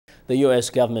The U.S.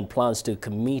 government plans to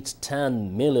commit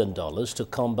 $10 million to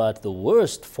combat the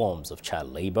worst forms of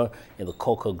child labor in the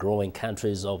cocoa-growing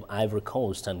countries of Ivory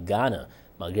Coast and Ghana.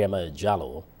 Mariama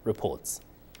Diallo reports.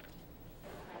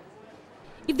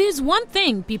 If there's one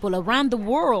thing people around the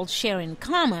world share in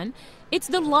common, it's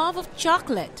the love of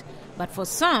chocolate. But for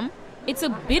some, it's a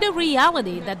bitter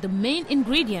reality that the main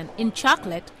ingredient in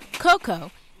chocolate,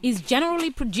 cocoa, is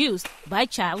generally produced by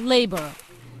child labor.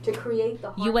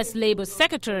 U.S. Labor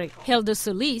Secretary Hilda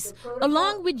Solis,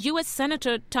 along with U.S.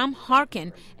 Senator Tom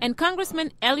Harkin and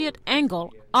Congressman Eliot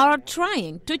Engel, are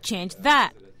trying to change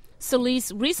that.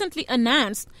 Solis recently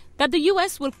announced that the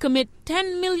U.S. will commit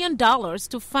 $10 million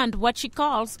to fund what she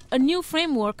calls a new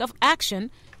framework of action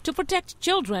to protect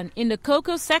children in the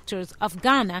cocoa sectors of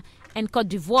Ghana and Côte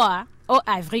d'Ivoire or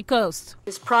Ivory Coast.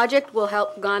 This project will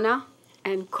help Ghana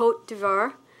and Côte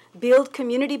d'Ivoire build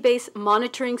community-based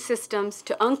monitoring systems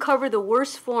to uncover the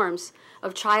worst forms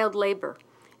of child labor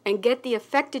and get the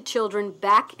affected children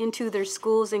back into their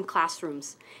schools and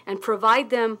classrooms and provide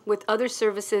them with other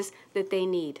services that they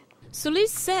need.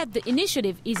 Solis said the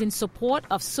initiative is in support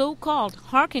of so-called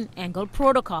Harkin-Engel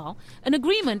Protocol, an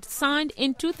agreement signed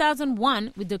in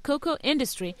 2001 with the cocoa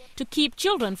industry to keep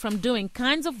children from doing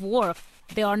kinds of work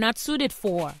they are not suited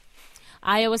for.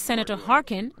 Iowa Senator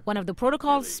Harkin, one of the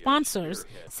protocol's sponsors,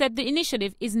 said the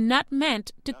initiative is not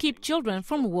meant to keep children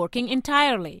from working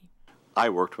entirely. I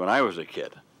worked when I was a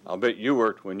kid. I'll bet you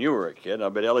worked when you were a kid.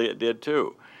 I'll bet Elliot did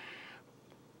too.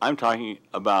 I'm talking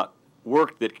about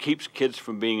work that keeps kids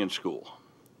from being in school.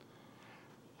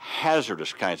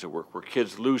 Hazardous kinds of work where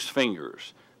kids lose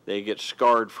fingers. They get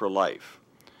scarred for life.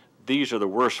 These are the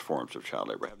worst forms of child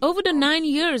labor. Over the 9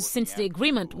 years since the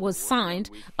agreement was signed,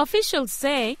 officials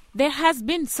say there has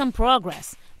been some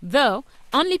progress, though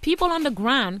only people on the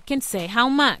ground can say how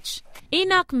much.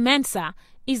 Enoch Mensah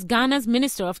is Ghana's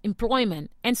Minister of Employment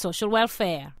and Social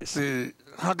Welfare. The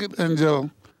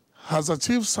Harkin-Engel has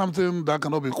achieved something that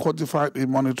cannot be quantified in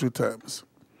monetary terms.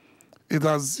 It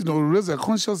has, raised the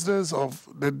consciousness of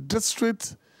the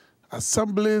district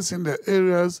assemblies in the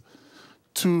areas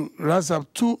to rise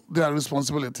up to their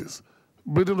responsibilities.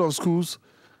 Building of schools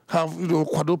have,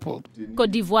 quadrupled.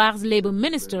 Côte d'Ivoire's Labour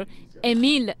Minister,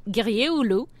 Émile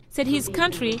Guerrier-Oulou, said his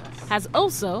country has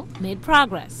also made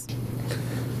progress.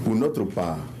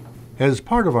 As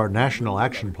part of our national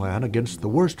action plan against the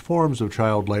worst forms of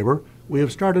child labor, we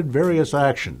have started various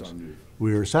actions.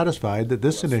 We are satisfied that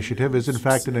this initiative is in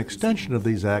fact an extension of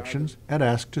these actions and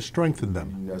ask to strengthen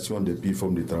them.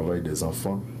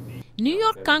 New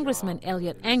York Congressman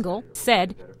Eliot Engel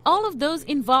said all of those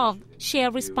involved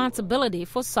share responsibility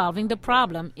for solving the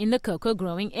problem in the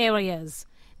cocoa-growing areas.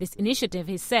 This initiative,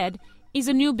 he said, is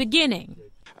a new beginning.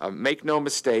 Make no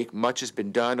mistake, much has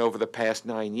been done over the past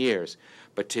 9 years.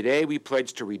 But today we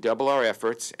pledge to redouble our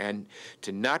efforts and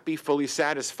to not be fully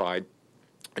satisfied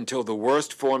until the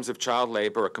worst forms of child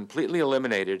labor are completely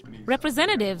eliminated.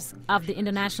 Representatives of the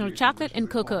international chocolate and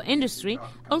cocoa industry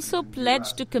also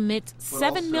pledged to commit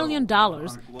 $7 million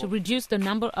to reduce the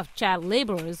number of child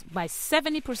laborers by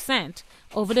 70%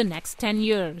 over the next 10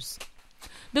 years.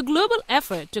 The global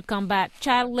effort to combat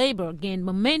child labor gained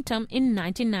momentum in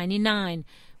 1999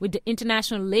 with the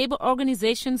International Labor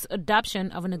Organization's adoption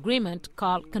of an agreement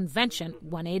called Convention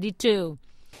 182.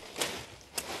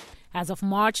 As of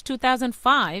March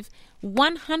 2005,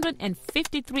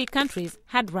 153 countries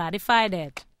had ratified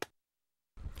it.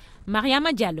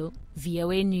 Mariama Diallo,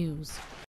 VOA News.